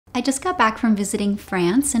I just got back from visiting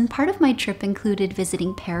France, and part of my trip included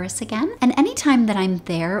visiting Paris again. And anytime that I'm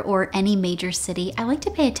there or any major city, I like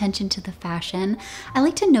to pay attention to the fashion. I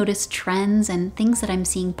like to notice trends and things that I'm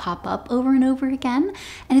seeing pop up over and over again.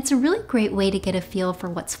 And it's a really great way to get a feel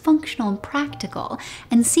for what's functional and practical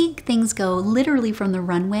and see things go literally from the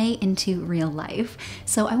runway into real life.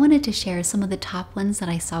 So I wanted to share some of the top ones that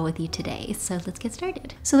I saw with you today. So let's get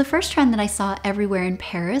started. So the first trend that I saw everywhere in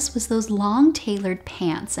Paris was those long tailored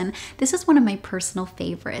pants, and this is one of my personal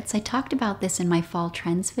favorites. I talked about this in my fall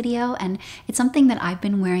trends video, and it's something that I've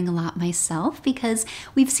been wearing a lot myself because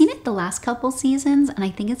we've seen it the last couple seasons, and I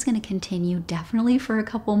think it's going to continue definitely for a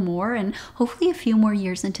couple more and hopefully a few more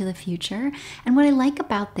years into the future. And what I like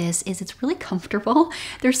about this is it's really comfortable.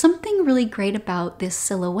 There's something really great about this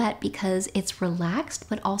silhouette because it's relaxed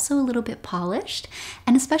but also a little bit polished,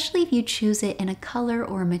 and especially if you choose it in a color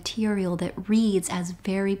or a material that reads as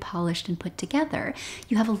very polished and put together,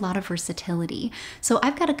 you have a lot of versatility. So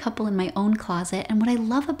I've got a couple in my own closet, and what I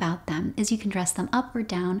love about them is you can dress them up or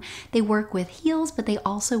down. They work with heels, but they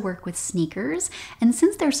also work with sneakers. And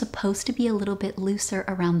since they're supposed to be a little bit looser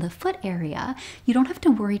around the foot area, you don't have to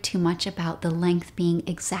worry too much about the length being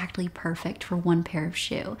exactly perfect for one pair of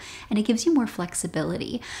shoe. And it gives you more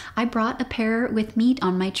flexibility. I brought a pair with me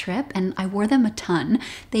on my trip, and I wore them a ton.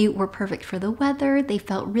 They were perfect for the weather. They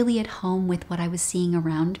felt really at home with what I was seeing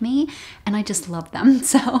around me, and I just love them.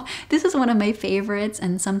 So this is one of my favorites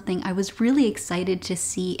and something I was really excited to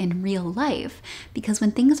see in real life, because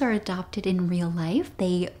when things are adopted in real life,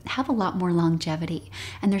 they have a lot more longevity,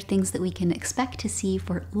 and they're things that we can expect to see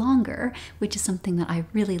for longer, which is something that I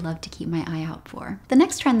really love to keep my eye out for. The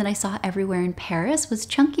next trend that I saw everywhere in Paris was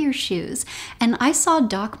chunkier shoes, and I saw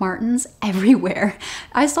Doc Martens everywhere.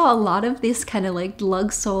 I saw a lot of this kind of like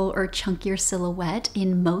lug sole or chunkier silhouette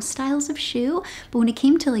in most styles of shoe, but when it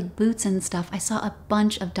came to like boots and stuff, I saw a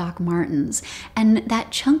bunch of Doc Martens, and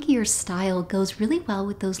that chunkier style goes really well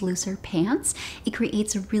with those looser pants. It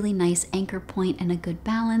creates a really nice anchor point and a good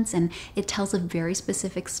balance, and it tells a very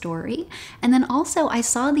specific story. And then also I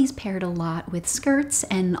saw these paired a lot with skirts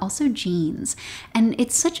and also jeans, and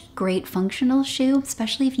it's such a great functional shoe,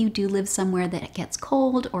 especially if you do live somewhere that it gets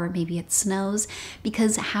cold or maybe it snows,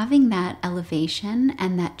 because having that elevation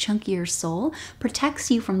and that chunkier sole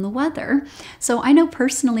protects you from the weather. So I know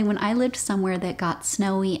personally when I lived somewhere that got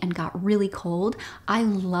snowy and got really cold, I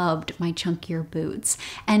loved my chunkier boots.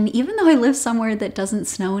 And even though I live somewhere that doesn't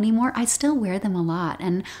snow anymore, I still wear them a lot.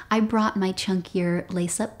 And I brought my chunkier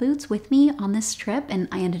lace-up boots with me on this trip, and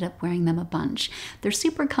I ended up wearing them a bunch. They're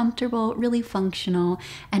super comfortable, really functional,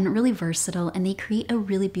 and really versatile, and they create a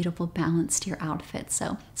really beautiful balance to your outfit.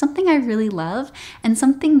 So something I really love, and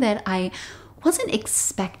something that I wasn't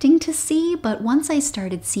expecting to see, but once I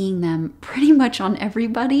started seeing them pretty much on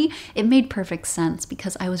everybody, it made perfect sense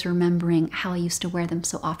because I was remembering how I used to wear them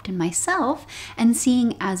so often myself, and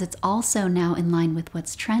seeing as it's also now in line with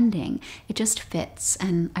what's trending, it just fits,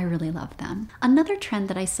 and I really love them. Another trend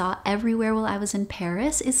that I saw everywhere while I was in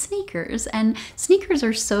Paris is sneakers, and sneakers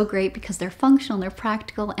are so great because they're functional, they're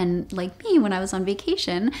practical, and like me when I was on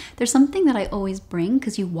vacation, there's something that I always bring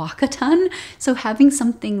because you walk a ton, so having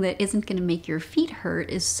something that isn't going to make your feet hurt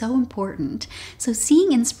is so important. So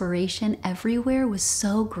seeing inspiration everywhere was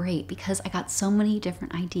so great because I got so many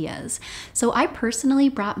different ideas. So I personally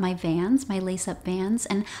brought my Vans, my lace-up Vans,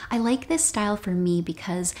 and I like this style for me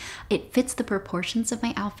because it fits the proportions of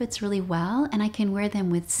my outfits really well, and I can wear them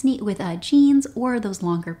with jeans or those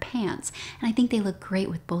longer pants, and I think they look great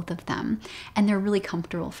with both of them, and they're really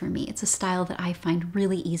comfortable for me. It's a style that I find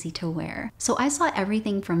really easy to wear. So I saw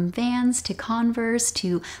everything from Vans to Converse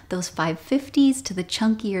to those 550s to the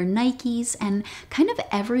chunkier Nikes, and kind of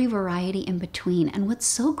every variety in between. And what's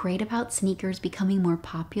so great about sneakers becoming more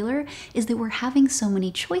popular is that we're having so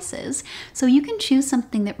many choices. So you can choose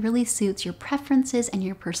something that really suits your preferences and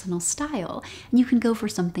your personal style. And you can go for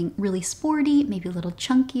something really sporty, maybe a little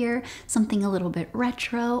chunkier, something a little bit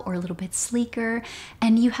retro or a little bit sleeker,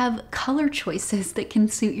 and you have color choices that can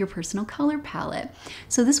suit your personal color palette.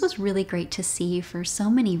 So this was really great to see for so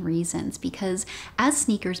many reasons, because as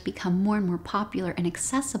sneakers become more and more popular and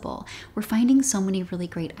accessible, we're finding so many really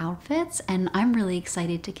great outfits, and I'm really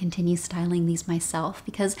excited to continue styling these myself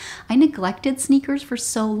because I neglected sneakers for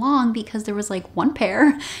so long because there was like one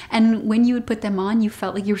pair, and when you would put them on, you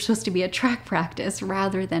felt like you were supposed to be at track practice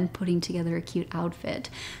rather than putting together a cute outfit.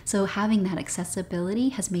 So having that accessibility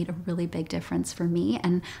has made a really big difference for me,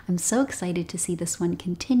 and I'm so excited to see this one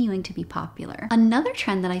continuing to be popular. Another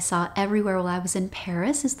trend that I saw everywhere while I was in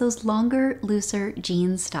Paris is those longer, looser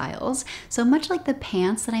jean styles. So much like the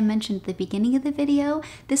pants that I mentioned at the beginning of the video,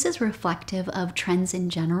 this is reflective of trends in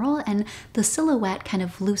general and the silhouette kind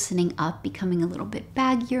of loosening up, becoming a little bit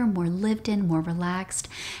baggier, more lived in, more relaxed.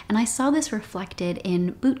 And I saw this reflected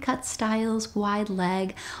in bootcut styles, wide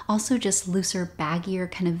leg, also just looser, baggier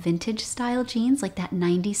kind of vintage style jeans, like that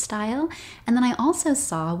 90s style. And then I also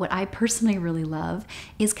saw what I personally really love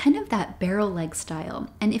is kind of that barrel leg style.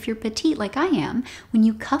 And if you're petite like I am, when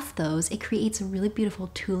you cuff those, it creates a really beautiful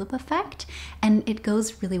tulip effect, and it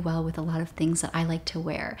goes really well with a lot of things that I like to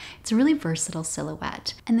wear. It's a really versatile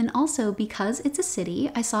silhouette. And then also, because it's a city,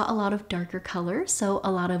 I saw a lot of darker colors, so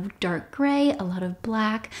a lot of dark gray, a lot of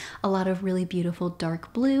black, a lot of really beautiful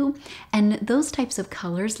dark blue, and those types of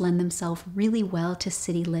colors lend themselves really well to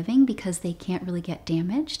city living because they can't really get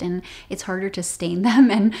damaged and it's harder to stain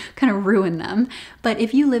them and kind of ruin them. But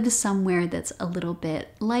if you live somewhere that's a little bit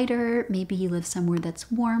lighter, maybe you live somewhere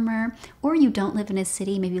that's warmer, or you don't live in a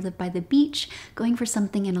city, maybe you live by the beach, going for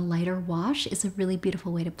something in a lighter wash is a really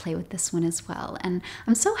beautiful way to play with this one as well. And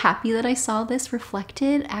I'm so happy that I saw this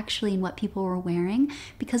reflected actually in what people were wearing,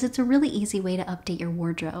 because it's a really easy way to update your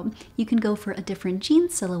wardrobe. You can go for a different jean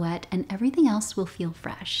silhouette and everything else will feel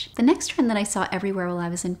fresh. The next trend that I saw everywhere while I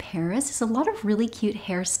was in Paris is a lot of really cute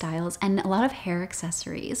hairstyles and a lot of hair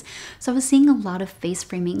accessories. So I was seeing a lot of face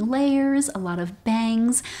framing layers, a lot of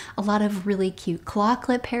bangs, a lot of really cute claw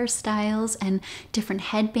clip hairstyles and different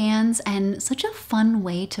headbands, and such a fun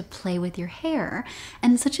way to play with your hair,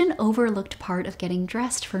 and such an overlooked part of getting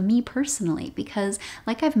dressed for me personally, because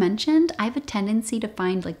like I've mentioned, I have a tendency to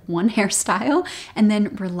find like one hairstyle and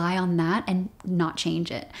then rely on that and not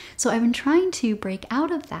change it. So I've been trying to break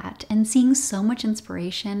out of that, and seeing so much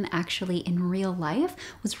inspiration actually in real life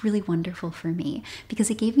was really wonderful for me, because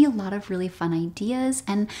it gave me a lot of really fun ideas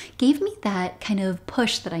and gave me that kind of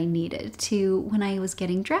push that I needed to, when I was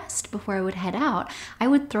getting dressed before I would head out, I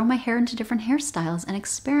would throw my hair into different hairstyles and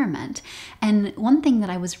experiment. And one thing that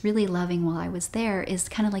I was really loving while I was there is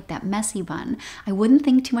kind of like that messy bun. I wouldn't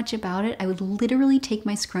think too much about it. I would literally take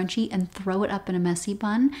my scrunchie and throw it up in a messy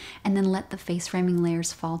bun and then let the face framing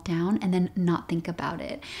layers fall down and then not think about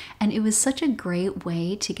it. And it was such a great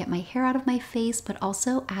way to get my hair out of my face, but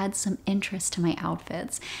also add some interest to my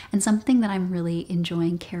outfits, and something that I'm really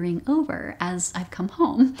enjoying carrying over as I've come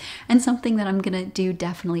home, and something that I'm gonna do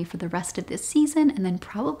definitely for the rest of this season and then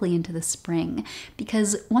probably into the spring.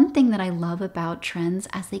 Because one thing that I love about trends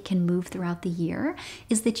as they can move throughout the year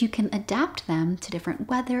is that you can adapt them to different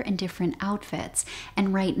weather and different outfits.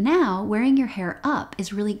 And right now, wearing your hair up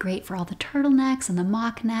is really great for all the turtlenecks and the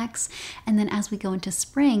mock necks. And then as we go into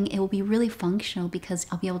spring, it will be really functional because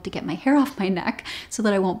I'll be able to get my hair off my neck so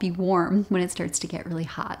that I won't be warm when it starts to get really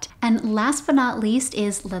hot. And last but not least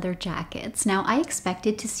is leather jackets. Now, I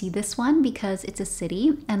expected to see this one because it's a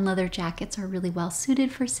city and leather jackets are really well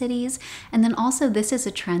suited for cities. And then also this is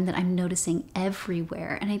a trend that I'm noticing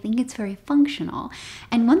everywhere, and I think it's very functional.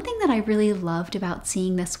 And one thing that I really loved about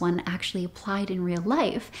seeing this one actually applied in real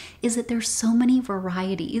life is that there's so many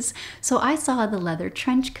varieties. So I saw the leather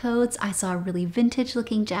trench coats, I saw really vintage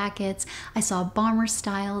looking jackets, I saw bomber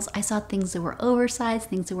styles, I saw things that were oversized,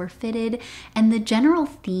 things that were fitted, and the general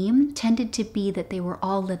theme tended to be that they were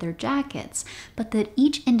all leather jackets, but that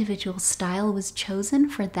each individual style was chosen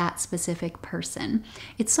for that specific person.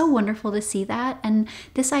 It's so wonderful to see that, and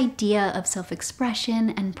this idea of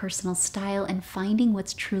self-expression and personal style and finding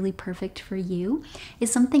what's truly perfect for you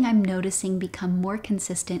is something I'm noticing become more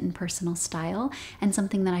consistent in personal style, and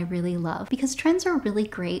something that I really love, because trends are really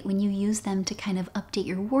great when you use them to kind of update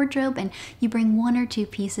your wardrobe and you bring one or two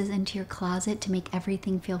pieces into your closet to make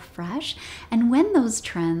everything feel fresh. And when those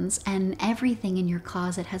trends and everything in your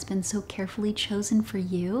closet has been so carefully chosen for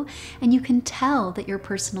you, and you can tell that your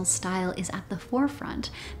personal style is at the forefront,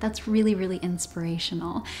 that's really, really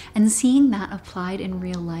inspirational. And seeing that applied in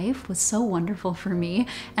real life was so wonderful for me,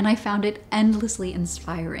 and I found it endlessly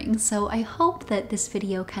inspiring. So I hope that this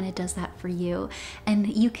video kind of does that for you, and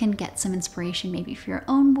you can get some inspiration maybe for your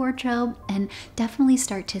own wardrobe, and definitely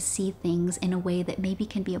start to see things in a way that maybe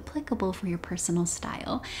can be applicable for your personal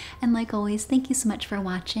style. And like always, thank you so much for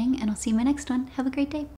watching, and I'll see you in my next one. Have a great day.